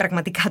δεν έχουν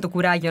πραγματικά το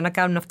κουράγιο να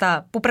κάνουν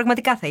αυτά που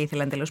πραγματικά θα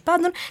ήθελαν τέλος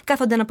πάντων,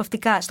 κάθονται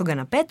αναπαυτικά στον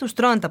καναπέ τους,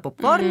 τρώνε τα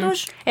popcorn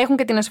τους. Έχουν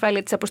και την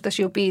ασφάλεια της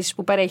αποστασιοποίησης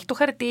που παρέχει το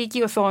χαρτί και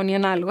η οθόνη,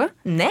 ανάλογα.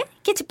 Ναι,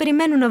 και έτσι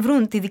περιμένουν να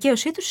βρουν τη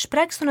δικαίωσή τους στις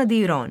πράξεις των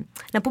αντιηρώων.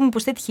 Να πούμε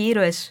πως τέτοιοι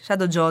ήρωες σαν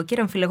τον Τζόκερ,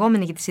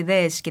 αμφιλεγόμενοι για τις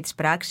ιδέες και τις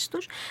πράξεις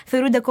τους,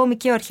 θεωρούνται ακόμη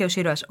και ο αρχαίος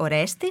ήρωας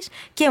Ορέστης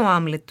και ο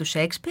Άμλετ του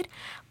Σέξπιρ,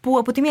 που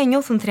από τη μία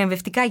νιώθουν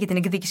θριαμβευτικά για την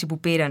εκδίκηση που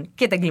πήραν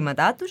και τα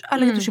εγκλήματά τους,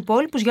 αλλά για τους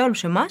υπόλοιπους, για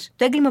όλους εμάς,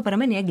 το έγκλημα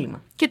παραμένει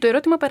έγκλημα. Και το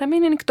ερώτημα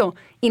παραμένει ανοιχτό.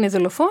 Είναι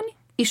δολοφόνοι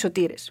ή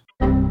σωτήρες?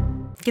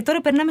 Και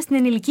τώρα περνάμε στην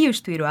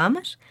ενηλικίωση του ήρωά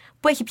μας,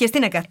 που έχει πιαστεί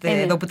να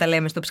κάθεται εδώ που τα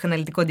λέμε στο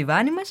ψυχαναλυτικό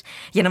ντιβάνι μας,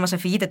 για να μας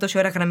αφηγείτε τόση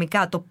ώρα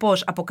γραμμικά το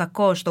πώς από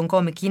κακό στον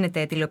κόμικ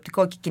γίνεται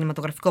τηλεοπτικό και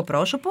κινηματογραφικό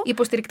πρόσωπο.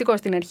 Υποστηρικτικό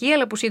στην αρχή,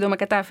 αλλά που σύντομα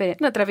κατάφερε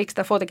να τραβήξει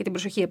τα φώτα και την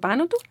προσοχή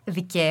επάνω του.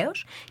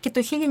 Δικαίως. Και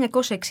το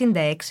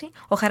 1966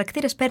 ο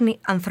χαρακτήρας παίρνει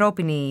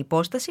ανθρώπινη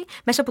υπόσταση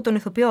μέσα από τον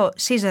ηθοποιό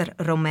Σίζαρ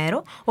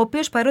Ρομέρο, ο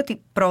οποίος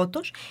παρότι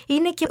πρώτος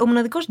είναι και ο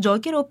μοναδικός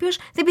Τζόκερ, ο οποίος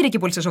δεν πήρε και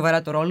πολύ στα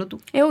σοβαρά το ρόλο του.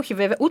 Όχι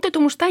βέβαια, ούτε το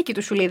μουστάκι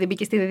του σου λέει δεν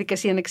μπήκε στη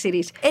διαδικασία να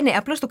ξηρίσει. Ναι,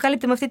 απλώς το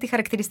κάλυπτε με αυτή τη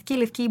χαρακτηριστική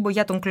λευκή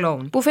μπογιά των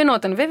κλόουν. Που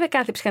φαινόταν βέβαια,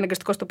 κάθε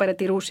ψυχαναγκαστικός το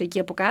παρατηρούσε εκεί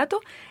από κάτω,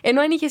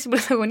 ενώ αν είχε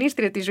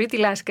συμπροταγωνίστρια τη ζωή τη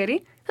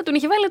Λάσκαρη, θα τον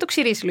είχε βάλει να το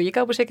ξηρίσει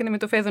λογικά, όπως έκανε με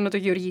το Φέδωνο το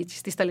Γεωργίτσι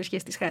στις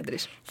ταλασιές της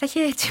Χάντρες. Θα είχε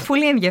έτσι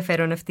πολύ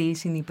ενδιαφέρον αυτή η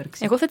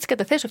συνύπαρξη. Εγώ θα τις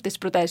καταθέσω αυτές τις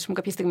προτάσεις μου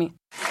κάποια στιγμή.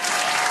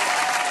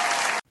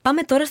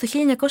 Πάμε τώρα στο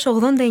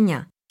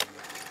 1989.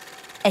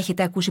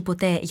 Έχετε ακούσει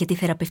ποτέ για τη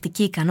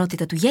θεραπευτική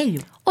ικανότητα του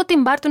γέλιου? Ο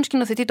Τιμ Μπάρτον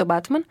σκηνοθετεί τον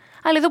Batman,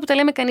 αλλά εδώ που τα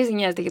λέμε, κανείς δεν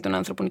νοιάζεται για τον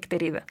άνθρωπο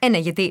νυχτερίδα. Ναι,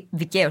 γιατί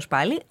δικαίως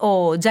πάλι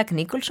ο Τζακ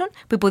Νίκολσον,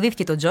 που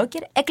υποδίθηκε τον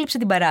Τζόκερ, έκλειψε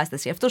την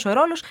παράσταση. Αυτός ο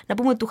ρόλος, να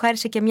πούμε ότι του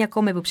χάρισε και μια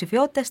ακόμα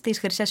υποψηφιότητα στις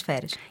Χρυσές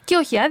Σφαίρες. Και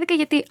όχι άδικα,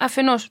 γιατί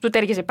αφενός του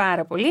τέριαζε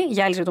πάρα πολύ,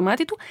 γυάλιζε το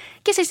μάτι του,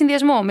 και σε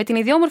συνδυασμό με την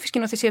ιδιόμορφη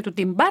σκηνοθεσία του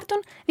Τιμ Μπάρτον,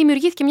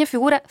 δημιουργήθηκε μια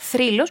φιγούρα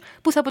θρύλος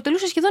που θα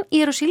αποτελούσε σχεδόν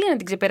ιεροσυλία να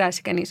την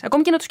ξεπεράσει κανείς,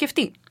 ακόμη και να το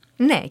σκεφτεί.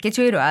 Ναι, και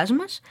έτσι ο ήρωάς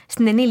μας,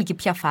 στην ενήλικη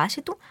πια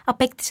φάση του,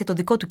 απέκτησε το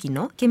δικό του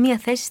κοινό και μία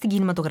θέση στην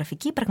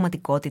κινηματογραφική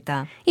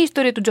πραγματικότητα. Η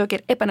ιστορία του Τζόκερ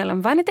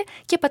επαναλαμβάνεται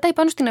και πατάει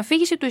πάνω στην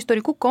αφήγηση του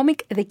ιστορικού κόμικ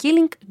The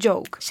Killing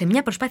Joke. Σε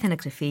μια προσπάθεια να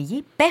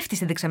ξεφύγει, πέφτει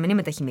σε δεξαμενή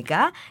με τα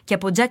χημικά και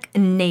από Jack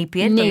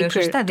Napier, το λέω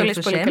σωστά, το λες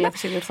πολύ καλά,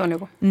 σε διορθώνω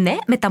εγώ. Ναι,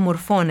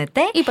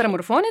 μεταμορφώνεται. Ή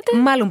παραμορφώνεται.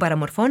 Μάλλον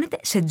παραμορφώνεται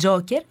σε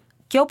Τζόκερ.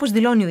 Και όπως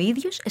δηλώνει ο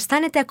ίδιος,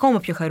 αισθάνεται ακόμα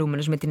πιο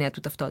χαρούμενος με τη νέα του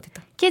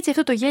ταυτότητα. Και έτσι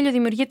αυτό το γέλιο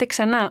δημιουργείται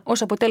ξανά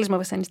ως αποτέλεσμα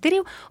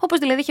βασανιστήριου, όπως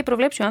δηλαδή είχε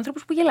προβλέψει ο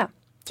άνθρωπος που γελά.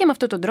 Και με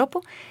αυτόν τον τρόπο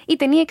η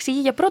ταινία εξηγεί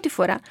για πρώτη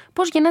φορά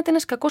πώς γεννάται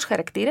ένας κακός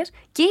χαρακτήρας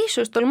και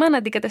ίσως τολμά να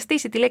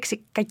αντικαταστήσει τη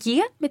λέξη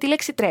κακία με τη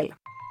λέξη τρέλα.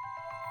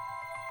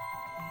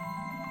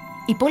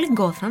 Η πόλη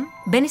Γκόθαμ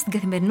μπαίνει στην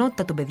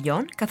καθημερινότητα των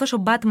παιδιών, καθώς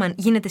ο Batman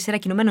γίνεται σειρά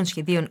κινουμένων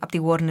σχεδίων από τη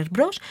Warner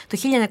Bros. Το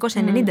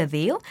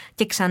 1992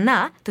 και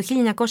ξανά το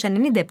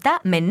 1997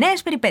 με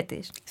νέες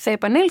περιπέτειες. Θα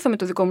επανέλθω με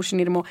το δικό μου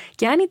συνειρμό,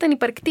 και αν ήταν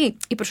υπαρκτή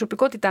η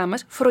προσωπικότητά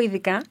μας,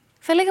 φροηδικά,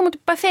 θα λέγαμε ότι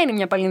παθαίνει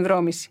μια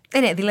παλινδρόμηση.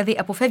 Ναι, δηλαδή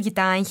αποφεύγει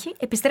τα άγχη,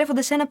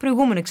 επιστρέφοντας σε ένα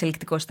προηγούμενο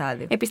εξελικτικό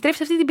στάδιο. Επιστρέφει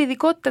σε αυτή την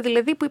παιδικότητα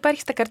δηλαδή που υπάρχει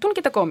στα καρτούν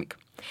και τα κόμικ.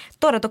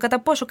 Τώρα, το κατά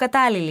πόσο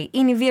κατάλληλη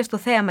είναι η βία στο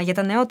θέαμα για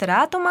τα νεότερα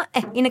άτομα,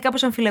 είναι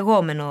κάπως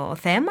αμφιλεγόμενο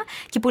θέμα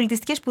και οι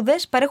πολιτιστικές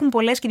σπουδές παρέχουν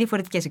πολλές και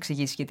διαφορετικές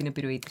εξηγήσεις για την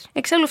επιρροή της.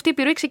 Εξάλλου, αυτή η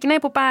επιρροή ξεκινάει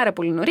από πάρα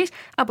πολύ νωρίς,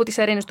 από τις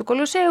αρένες του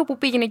Κολοσσέου που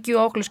πήγαινε εκεί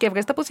ο όχλος και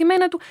έβγαζε τα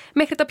αποθυμένα του,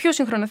 μέχρι τα πιο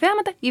σύγχρονα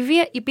θέαματα, η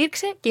βία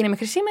υπήρξε και είναι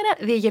μέχρι σήμερα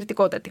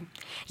διαγερτικότατη.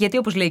 Γιατί,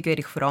 όπως λέει και ο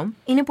Έριχ Φρόμ,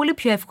 είναι πολύ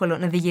πιο εύκολο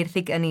να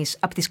διηγερθεί κανείς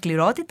από τη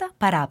σκληρότητα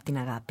παρά από την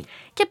αγάπη.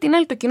 Και απ' την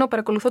άλλη, το κοινό,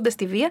 παρακολουθώντας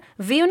τη βία,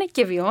 βίωνε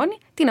και βιώνει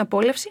την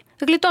απόλαυση,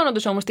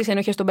 γλιτώνοντας όμως τις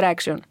ενοχές των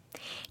πράξεων.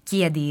 Και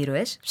οι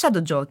αντιήρωες, σαν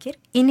τον Τζόκερ,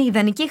 είναι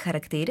ιδανικοί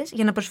χαρακτήρες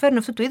για να προσφέρουν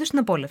αυτού του είδους την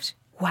απόλαυση.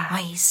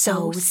 Why so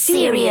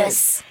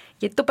serious?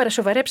 Γιατί το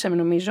παρασοβαρέψαμε,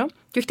 νομίζω,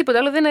 και όχι τίποτα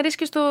άλλο, δεν αρέσει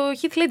και στο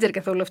Heath Ledger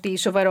καθόλου αυτή η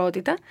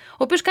σοβαρότητα, ο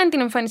οποίος κάνει την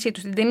εμφάνισή του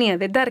στην ταινία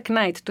The Dark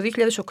Knight το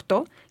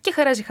 2008 και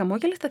χαράζει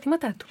χαμόγελα στα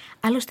θύματά του.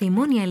 Άλλωστε, η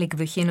μόνη άλλη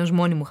εκδοχή ενός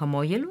μόνιμου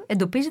χαμόγελου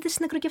εντοπίζεται στις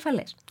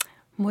νεκροκεφαλές.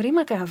 Μωρή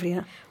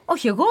μακάβρια.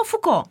 Όχι εγώ,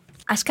 Φουκώ.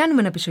 Ας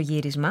κάνουμε ένα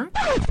πισωγύρισμα.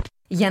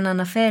 Για να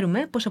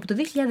αναφέρουμε πως από το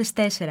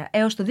 2004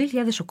 έως το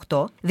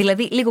 2008,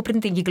 δηλαδή λίγο πριν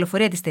την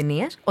κυκλοφορία της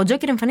ταινίας, ο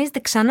Τζόκερ εμφανίζεται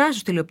ξανά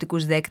στους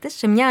τηλεοπτικούς δέκτες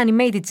σε μια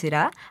animated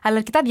σειρά, αλλά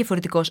αρκετά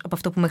διαφορετικός από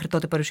αυτό που μέχρι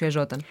τότε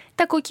παρουσιαζόταν.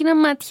 Τα κόκκινα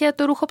μάτια,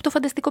 το ρούχο από το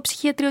φανταστικό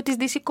ψυχιατρίο της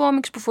DC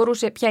Comics που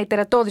φορούσε πια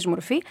ιτερατώδης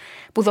μορφή,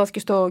 που δόθηκε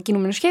στο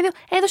κινούμενο σχέδιο,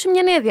 έδωσε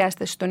μια νέα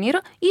διάσταση στον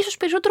ήρωα, ίσως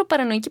περισσότερο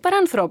παρανοϊκή παρά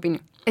ανθρώπινη.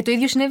 Το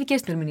ίδιο συνέβη και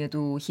στην ερμηνεία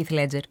του Heath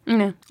Ledger.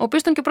 Ναι, ο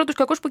οποίος ήταν και ο πρώτος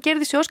κακός που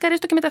κέρδισε Όσκαρ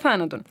έστω και μετά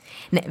θάνατον.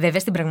 Ναι, βέβαια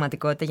στην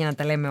πραγματικότητα, για να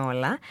τα λέμε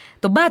όλα,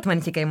 τον Batman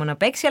είχε καημό να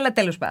παίξει, αλλά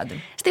τέλος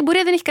πάντων. Στην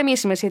πορεία δεν έχει καμία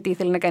σημασία τι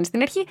ήθελε να κάνει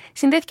στην αρχή,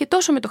 συνδέθηκε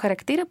τόσο με το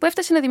χαρακτήρα που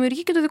έφτασε να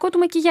δημιουργεί και το δικό του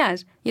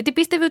μακιγιάζ. Γιατί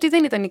πίστευε ότι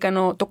δεν ήταν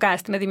ικανό το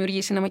cast να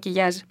δημιουργήσει ένα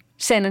μακιγιάζ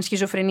σε έναν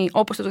σχιζοφρενή,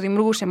 όπως θα το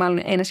δημιουργούσε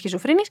μάλλον ένας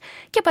σχιζοφρενής,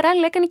 και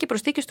παράλληλα έκανε και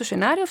προσθήκες στο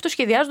σενάριο,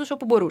 αυτοσχεδιάζοντας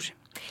όπου μπορούσε.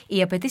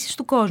 Οι απαιτήσεις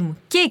του κόσμου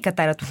και η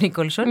κατάρα του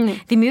Νίκολσον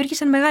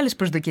δημιούργησαν μεγάλες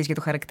προσδοκίες για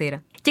το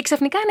χαρακτήρα. Και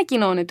ξαφνικά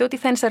ανακοινώνεται ότι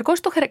θα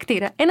ενσαρκώσει το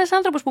χαρακτήρα ένας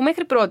άνθρωπος που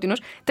μέχρι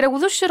πρότινος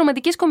τραγουδούσε σε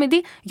ρομαντικές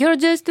κομεντί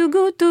You're just too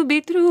good to be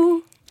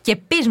true. Και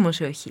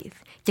πείσμωσε ο Χιθ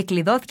και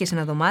κλειδώθηκε σε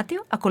ένα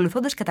δωμάτιο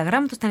ακολουθώντας κατά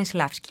γράμμα τον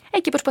Στανισλάβσκι.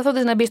 Και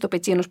προσπαθώντας να μπει στο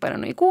πετσί ενός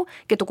παρανοϊκού,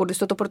 και το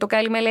κουρδιστό το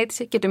πορτοκάλι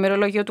μελέτησε και το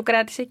ημερολόγιο του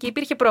κράτησε και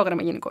υπήρχε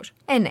πρόγραμμα γενικώς.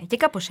 Ναι, και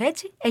κάπως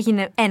έτσι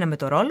έγινε ένα με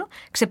το ρόλο,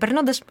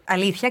 ξεπερνώντας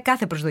αλήθεια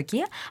κάθε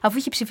προσδοκία, αφού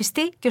είχε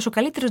ψηφιστεί και ως ο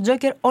καλύτερος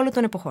Τζόκερ όλων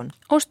των εποχών.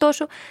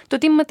 Ωστόσο, το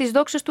τίμημα της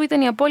δόξας του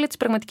ήταν η απώλεια της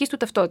πραγματικής του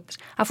ταυτότητας,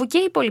 αφού και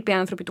οι υπόλοιποι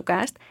άνθρωποι του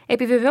cast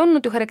επιβεβαιώνουν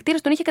ότι ο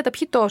χαρακτήρας τον είχε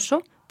καταπιεί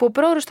τόσο, που ο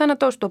πρόωρος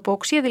θάνατός του από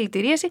οξία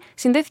δηλητηρίαση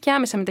συνδέθηκε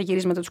άμεσα με τα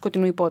γυρίσματα του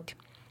σκοτεινού υπότη.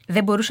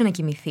 Δεν μπορούσε να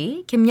κοιμηθεί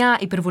και μια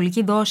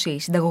υπερβολική δόση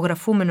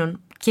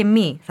συνταγογραφούμενων και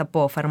μη, θα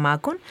πω,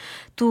 φαρμάκων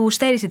του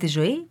στέρισε τη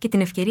ζωή και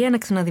την ευκαιρία να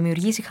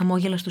ξαναδημιουργήσει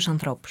χαμόγελα στους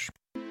ανθρώπους.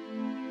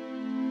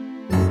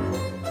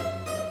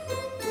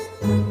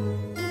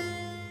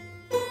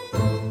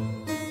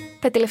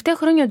 Τα τελευταία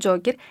χρόνια ο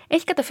Τζόκερ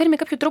έχει καταφέρει με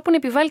κάποιο τρόπο να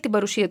επιβάλλει την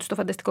παρουσία του στο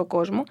φανταστικό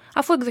κόσμο,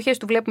 αφού εκδοχές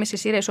του βλέπουμε σε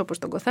σειρές όπως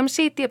το Gotham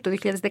City από το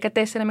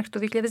 2014 μέχρι το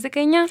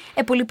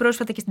 2019. Πολύ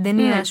πρόσφατα και στην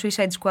ταινία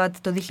Suicide Squad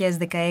το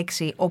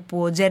 2016,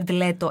 όπου ο Τζέρντ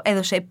Λέτο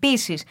έδωσε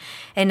επίσης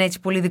ένα έτσι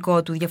πολύ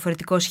δικό του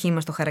διαφορετικό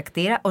σχήμα στο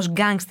χαρακτήρα, ως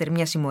γκάνγκστερ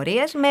μιας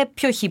συμμορίας με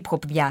πιο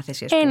hip-hop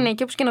διάθεση, ας πούμε. Ναι,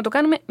 και όπως και να το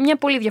κάνουμε, μια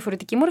πολύ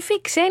διαφορετική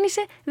μορφή,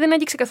 ξένησε, δεν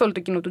άγγιξε καθόλου το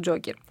κοινό του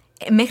Τζόκερ.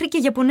 Μέχρι και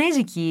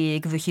ιαπωνέζικη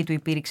εκδοχή του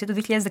υπήρξε το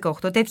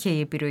 2018, τέτοια η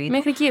επιρροή του.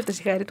 Μέχρι εκεί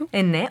έφτασε η χάρη του.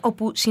 Ναι,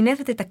 όπου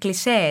συνέθετε τα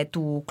κλισέ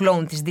του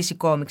κλόουν της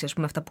DC Comics, ας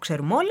πούμε, αυτά που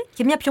ξέρουμε όλοι,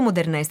 και μια πιο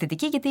μοντέρνα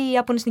αισθητική, γιατί οι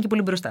Ιάπωνες είναι και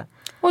πολύ μπροστά.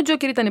 Ο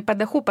Τζόκερ ήταν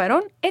πανταχού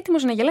παρόν,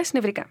 έτοιμος να γελάσει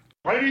νευρικά.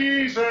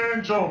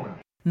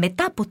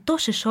 Μετά από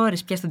τόσες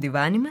ώρες πια στο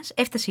τιβάνι μας,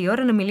 έφτασε η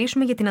ώρα να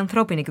μιλήσουμε για την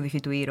ανθρώπινη εκδοχή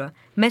του ήρωα.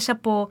 Μέσα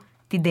από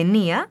την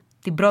ταινία,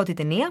 την πρώτη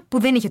ταινία, που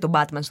δεν είχε τον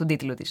Batman στον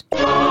τίτλο της.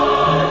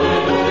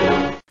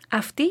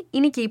 Αυτή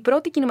είναι και η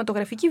πρώτη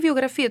κινηματογραφική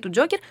βιογραφία του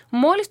Τζόκερ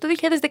μόλις το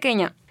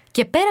 2019.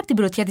 Και πέρα από την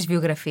πρωτιά της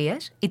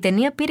βιογραφίας, η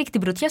ταινία πήρε και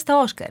την πρωτιά στα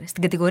Όσκαρ,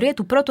 στην κατηγορία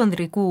του πρώτου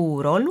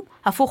ανδρικού ρόλου,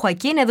 αφού ο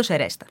Χοακίν έδωσε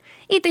ρέστα.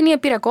 Η ταινία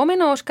πήρε ακόμα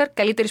ένα Όσκαρ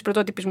καλύτερης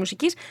πρωτότυπης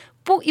μουσικής,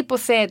 που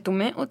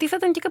υποθέτουμε ότι θα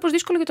ήταν και κάπως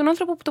δύσκολο για τον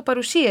άνθρωπο που το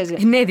παρουσίαζε.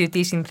 Ναι, διότι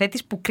η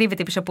συνθέτης που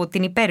κρύβεται πίσω από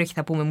την υπέροχη,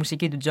 θα πούμε,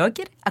 μουσική του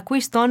Τζόκερ, ακούει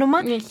στο όνομα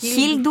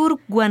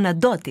Hildur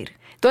Guðnadóttir.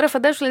 Τώρα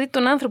φαντάσου δηλαδή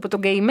τον άνθρωπο,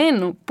 τον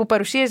καημένο που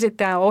παρουσίαζε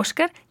τα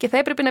Όσκαρ και θα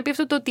έπρεπε να πει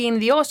αυτό το ότι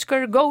in the Oscar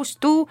goes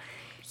to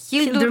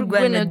Hildur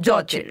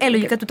Guðnadóttir.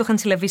 Λογικά του το είχαν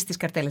συλλαβεί στις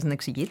καρτέλες, να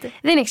εξηγείτε.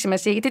 Δεν έχει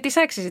σημασία, γιατί της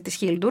άξιζε της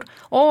Hildur.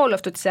 Όλο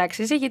αυτό της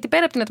άξιζε, γιατί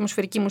πέρα από την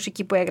ατμοσφαιρική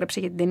μουσική που έγραψε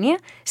για την ταινία,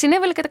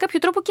 συνέβαλε κατά κάποιο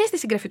τρόπο και στη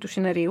συγγραφή του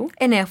σεναρίου.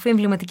 Ναι, αφού η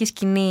εμβληματική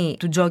σκηνή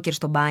του Τζόκερ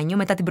στο μπάνιο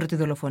μετά την πρώτη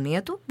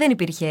δολοφονία του δεν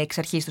υπήρχε εξ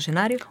αρχής στο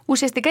σενάριο.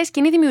 Ουσιαστικά η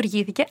σκηνή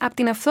δημιουργήθηκε από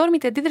την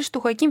αυθόρμητη αντίδραση του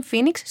Χοακίν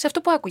Φίνιξ σε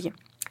αυτό που άκουγε.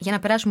 Για να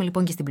περάσουμε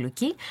λοιπόν και στην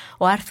πλοκή,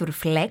 ο Άρθουρ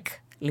Φλεκ,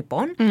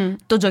 λοιπόν,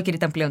 το Τζόκερ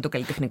ήταν πλέον το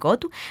καλλιτεχνικό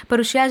του,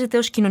 παρουσιάζεται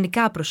ως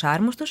κοινωνικά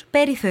απροσάρμοστος,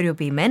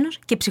 περιθωριοποιημένος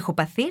και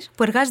ψυχοπαθής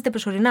που εργάζεται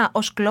προσωρινά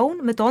ως κλόουν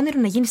με το όνειρο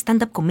να γίνει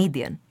stand-up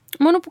comedian.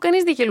 Μόνο που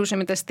κανείς δεν γελούσε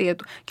με τα αστεία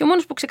του. Και ο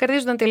μόνος που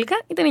ξεκαρδίζονταν τελικά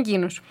ήταν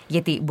εκείνος.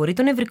 Γιατί μπορεί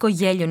το νευρικό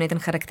γέλιο να ήταν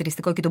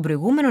χαρακτηριστικό και των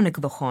προηγούμενων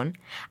εκδοχών,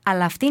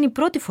 αλλά αυτή είναι η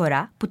πρώτη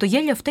φορά που το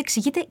γέλιο αυτό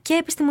εξηγείται και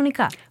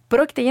επιστημονικά.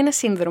 Πρόκειται για ένα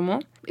σύνδρομο,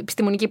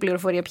 επιστημονική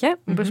πληροφορία πια,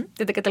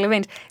 δεν τα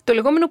καταλαβαίνεις, το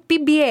λεγόμενο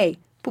PBA,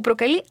 που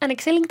προκαλεί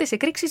ανεξέλεγκτες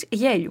εκρήξεις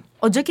γέλιου.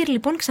 Ο Τζόκερ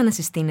λοιπόν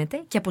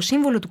ξανασυστήνεται και από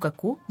σύμβολο του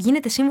κακού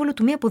γίνεται σύμβολο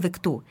του μη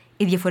αποδεκτού.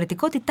 Η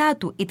διαφορετικότητά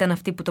του ήταν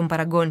αυτή που τον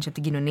παραγκώνησε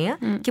από την κοινωνία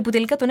και που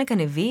τελικά τον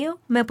έκανε βίαιο,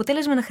 με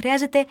αποτέλεσμα να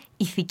χρειάζεται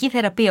ηθική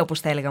θεραπεία,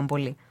 όπως τα έλεγαν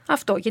πολλοί.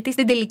 Αυτό, γιατί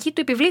στην τελική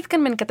του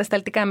επιβλήθηκαν μεν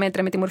κατασταλτικά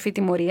μέτρα με τη μορφή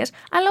τιμωρίας,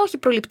 αλλά όχι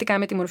προληπτικά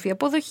με τη μορφή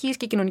αποδοχής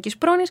και κοινωνικής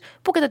πρόνοιας,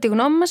 που κατά τη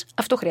γνώμη μας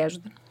αυτό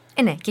χρειάζονταν.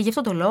 Ναι, και γι'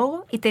 αυτό το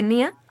λόγο η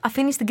ταινία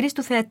αφήνει στην κρίση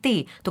του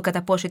θεατή το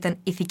κατά πόσο ήταν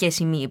ηθικές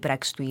ή μη οι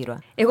πράξεις του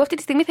ήρωα. Εγώ αυτή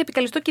τη στιγμή θα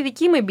επικαλεστώ και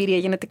δική μου εμπειρία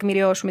για να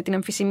τεκμηριώσουμε την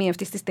αμφισημία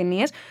αυτής της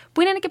ταινίας,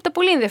 που είναι ένα και από τα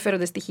πολύ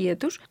ενδιαφέροντα στοιχεία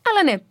τους.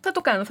 Αλλά ναι, θα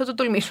το κάνω, θα το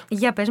τολμήσω.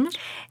 Για πες μας.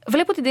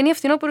 Βλέπω την ταινία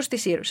φθινόπωρο στη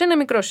Σύρο, σε ένα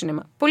μικρό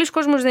σινεμά. Πολλοί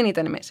κόσμος δεν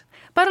ήταν μέσα.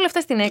 Παρ' όλα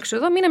αυτά στην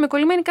έξοδο μείναμε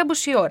κολλημένοι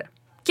κάμποση ώρα.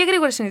 Και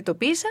γρήγορα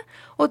συνειδητοποίησα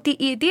ότι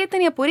η αιτία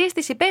ήταν η απορία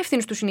στις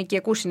υπεύθυνους του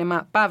συνοικιακού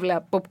σινεμά,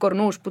 παύλα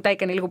popcornούς που τα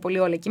έκανε λίγο πολύ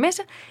όλα εκεί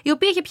μέσα, η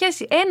οποία είχε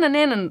πιάσει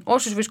έναν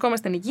όσους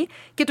βρισκόμασταν εκεί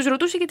και τους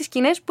ρωτούσε για τις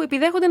σκηνές που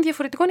επιδέχονταν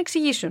διαφορετικών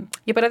εξηγήσεων.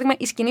 Για παράδειγμα,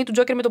 η σκηνή του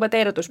Τζόκερ με τον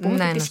πατέρα του,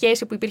 τη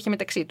σχέση που υπήρχε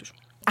μεταξύ τους.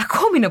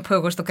 Ακόμη να πω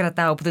εγώ στο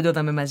κρατάω που δεν το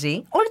είδαμε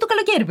μαζί. Όλο το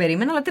καλοκαίρι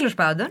περίμενα, αλλά τέλος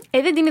πάντων.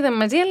 Δεν την είδαμε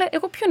μαζί, αλλά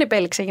εγώ ποιον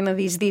επέλεξα για να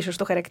διεισδύσω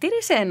στο χαρακτήρα,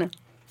 εσένα.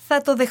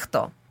 Θα το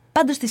δεχτώ.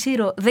 Πάντως στη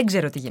Σύρο δεν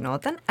ξέρω τι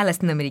γινόταν, αλλά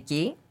στην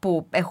Αμερική,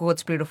 που έχω εγώ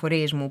τις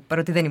πληροφορίες μου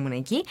παρότι δεν ήμουν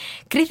εκεί,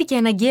 κρίθηκε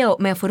αναγκαίο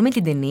με αφορμή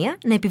την ταινία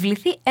να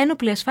επιβληθεί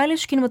ένοπλη ασφάλεια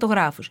στους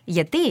κινηματογράφους.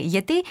 Γιατί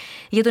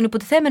για τον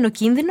υποτιθέμενο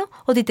κίνδυνο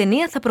ότι η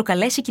ταινία θα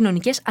προκαλέσει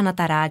κοινωνικές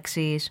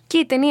αναταράξεις. Και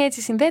η ταινία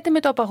έτσι συνδέεται με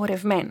το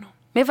απαγορευμένο.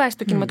 Με βάση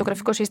το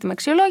κινηματογραφικό σύστημα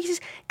αξιολόγησης,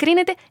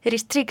 κρίνεται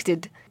restricted.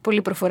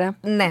 Πολύ προφορά.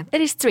 Ναι.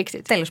 Restricted.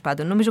 Τέλος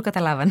πάντων, νομίζω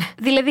καταλάβανε.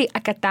 Δηλαδή,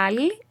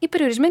 ακατάλληλη ή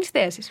περιορισμένη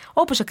θέση.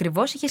 Όπως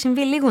ακριβώς είχε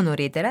συμβεί λίγο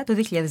νωρίτερα, το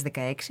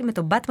 2016, με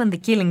το Batman The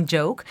Killing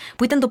Joke,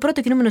 που ήταν το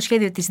πρώτο κινούμενο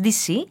σχέδιο της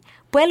DC,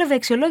 που έλαβε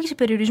αξιολόγηση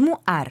περιορισμού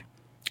R.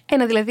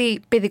 Ένα δηλαδή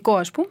παιδικό,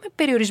 ας πούμε,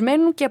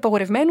 περιορισμένου και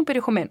απαγορευμένου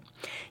περιεχομένου.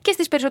 Και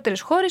στις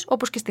περισσότερες χώρες,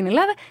 όπως και στην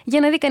Ελλάδα, για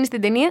να δει κανείς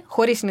την ταινία,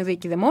 χωρίς συνοδεία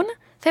και δαιμόνα,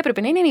 θα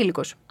έπρεπε να είναι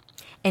ενήλικος.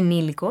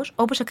 Ενήλικος,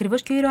 όπως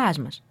ακριβώς και ο ήρωάς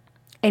μας.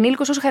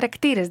 Ενήλικος ως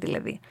χαρακτήρας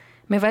δηλαδή,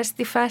 με βάση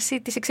τη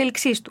φάση της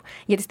εξέλιξής του.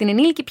 Γιατί στην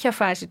ενήλικη πια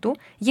φάση του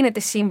γίνεται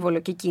σύμβολο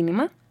και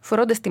κίνημα,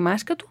 φορώντας τη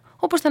μάσκα του,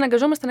 όπως θα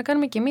αναγκαζόμαστε να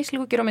κάνουμε κι εμείς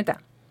λίγο καιρό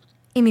μετά.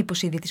 Ή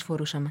μήπως ήδη τις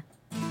φορούσαμε.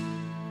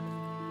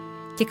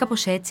 Και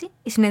κάπως έτσι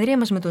η συνεδρία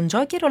μας με τον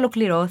Τζόκερ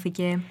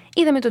ολοκληρώθηκε.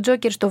 Είδαμε τον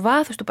Τζόκερ στο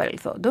βάθος του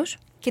παρελθόντος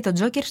και τον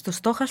Τζόκερ στο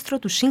στόχαστρο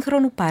του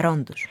σύγχρονου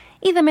παρόντος.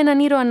 Είδαμε έναν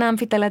ήρωα να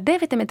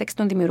αμφιταλαντεύεται μεταξύ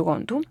των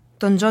δημιουργών του,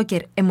 τον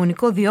Τζόκερ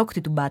αιμονικό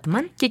διώκτη του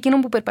Batman και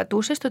εκείνον που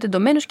περπατούσε στο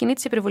τεντωμένο σκηνή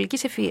της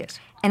υπερβολικής ευφυΐας.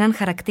 Έναν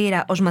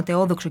χαρακτήρα ως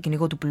ματαιόδοξο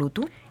κυνηγό του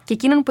πλούτου και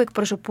εκείνον που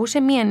εκπροσωπούσε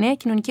μια νέα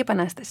κοινωνική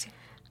επανάσταση.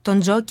 Τον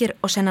Τζόκερ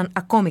ως έναν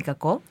ακόμη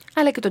κακό,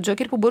 αλλά και τον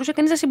Τζόκερ που μπορούσε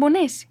κανείς να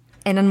συμπονέσει.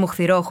 Έναν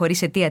μοχθηρό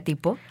χωρίς αιτία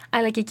τύπο,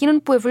 αλλά και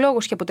εκείνον που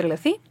ευλόγως είχε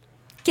αποτρελαθεί.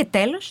 Και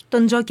τέλος,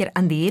 τον Τζόκερ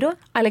αντιήρωα,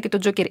 αλλά και τον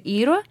Τζόκερ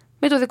ήρωα,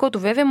 με το δικό του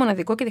βέβαια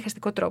μοναδικό και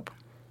διχαστικό τρόπο.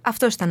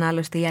 Αυτός ήταν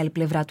άλλωστε η άλλη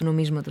πλευρά του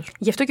νομίσματος.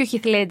 Γι' αυτό και ο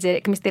Heath Ledger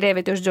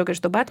εκμυστηρεύεται ως Τζόκερ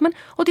στον Batman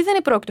ότι δεν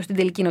επρόκειτο στην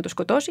τελική να το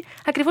σκοτώσει,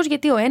 ακριβώς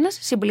γιατί ο ένας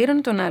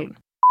συμπλήρωνε τον άλλον.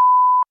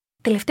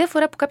 Τελευταία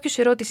φορά που κάποιος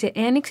σε ρώτησε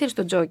εάν ήξερες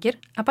τον Τζόκερ,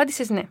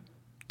 απάντησες ναι.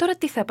 Τώρα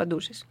τι θα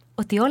απαντούσες?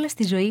 Ότι όλα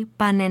στη ζωή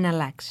πάνε να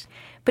αλλάξει.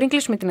 Πριν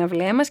κλείσουμε την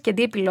αυλαία μας και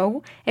αντί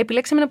επιλόγου,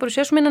 επιλέξαμε να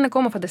παρουσιάσουμε έναν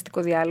ακόμα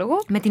φανταστικό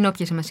διάλογο. Με την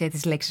όποια σημασία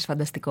της λέξης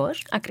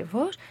φανταστικός.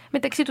 Ακριβώς.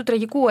 Μεταξύ του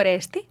τραγικού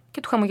Ορέστη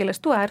και του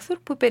χαμογελαστού Άρθουρ,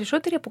 που οι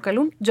περισσότεροι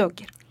αποκαλούν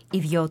Τζόκερ. Οι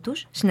δυο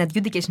τους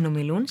συναντιούνται και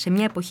συνομιλούν σε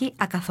μια εποχή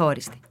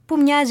ακαθόριστη, που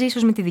μοιάζει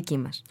ίσως με τη δική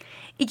μας.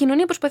 Η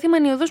κοινωνία προσπαθεί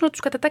μανιωδώς να τους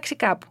κατατάξει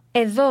κάπου.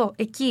 Εδώ,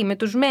 εκεί, με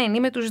τους μεν ή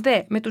με τους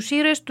δε, με τους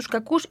ήρωες, τους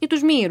κακούς ή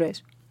τους μη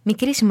ήρωες.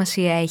 Μικρή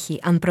σημασία έχει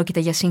αν πρόκειται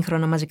για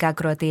σύγχρονα μαζικά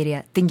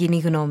ακροατήρια, την κοινή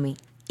γνώμη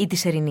ή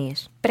τις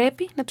ερηνίες.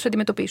 Πρέπει να τους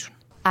αντιμετωπίσουν.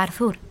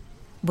 Άρθουρ,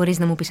 μπορείς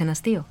να μου πεις ένα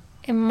αστείο?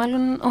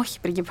 Μάλλον όχι,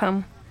 πριγκιπά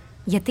μου.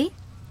 Γιατί?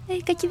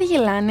 Οι κακοί δεν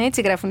γελάνε,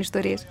 έτσι γράφουν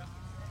ιστορίες.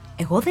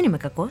 Εγώ δεν είμαι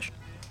κακός.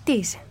 Τι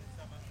είσαι?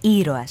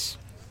 Ήρωας.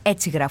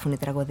 Έτσι γράφουν οι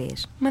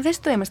τραγωδίες. Μα δες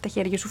το αίμα στα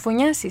χέρια σου,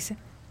 φωνιάς είσαι.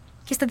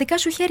 Και στα δικά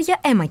σου χέρια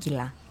αίμα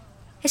κυλά.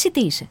 Εσύ τι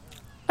είσαι?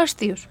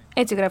 Αστείος.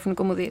 Έτσι γράφουν οι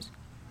κωμωδίες.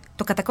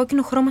 Το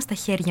κατακόκκινο χρώμα στα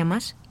χέρια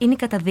μας είναι η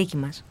καταδίκη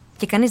μας.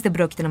 Και κανείς δεν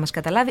πρόκειται να μας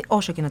καταλάβει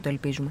όσο και να το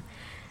ελπίζουμε.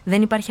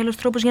 Δεν υπάρχει άλλος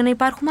τρόπος για να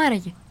υπάρχουμε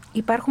άραγε?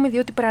 Υπάρχουμε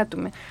διότι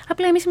πράττουμε.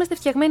 Απλά εμείς είμαστε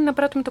φτιαγμένοι να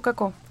πράττουμε το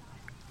κακό.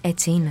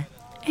 Έτσι είναι.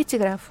 Έτσι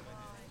γράφω.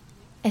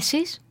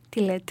 Εσείς τι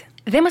λέτε?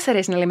 Δεν μας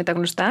αρέσει να λέμε τα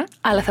γνωστά,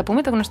 αλλά θα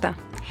πούμε τα γνωστά.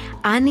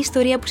 Αν η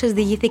ιστορία που σας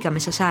διηγηθήκαμε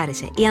σας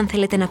άρεσε ή αν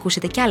θέλετε να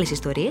ακούσετε κι άλλες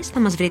ιστορίες, θα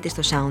μας βρείτε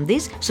στο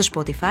Soundees, στο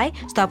Spotify,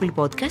 στο Apple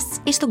Podcasts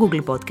ή στο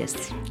Google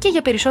Podcasts. Και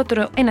για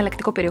περισσότερο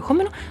εναλλακτικό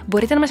περιεχόμενο,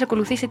 μπορείτε να μας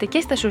ακολουθήσετε και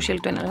στα social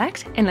του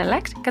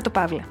Εναλλάξ,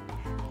 _.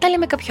 Τα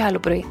λέμε κάποιο άλλο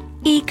πρωί.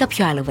 Ή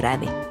κάποιο άλλο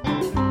βράδυ.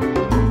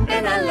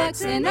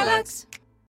 Εναλλάξ.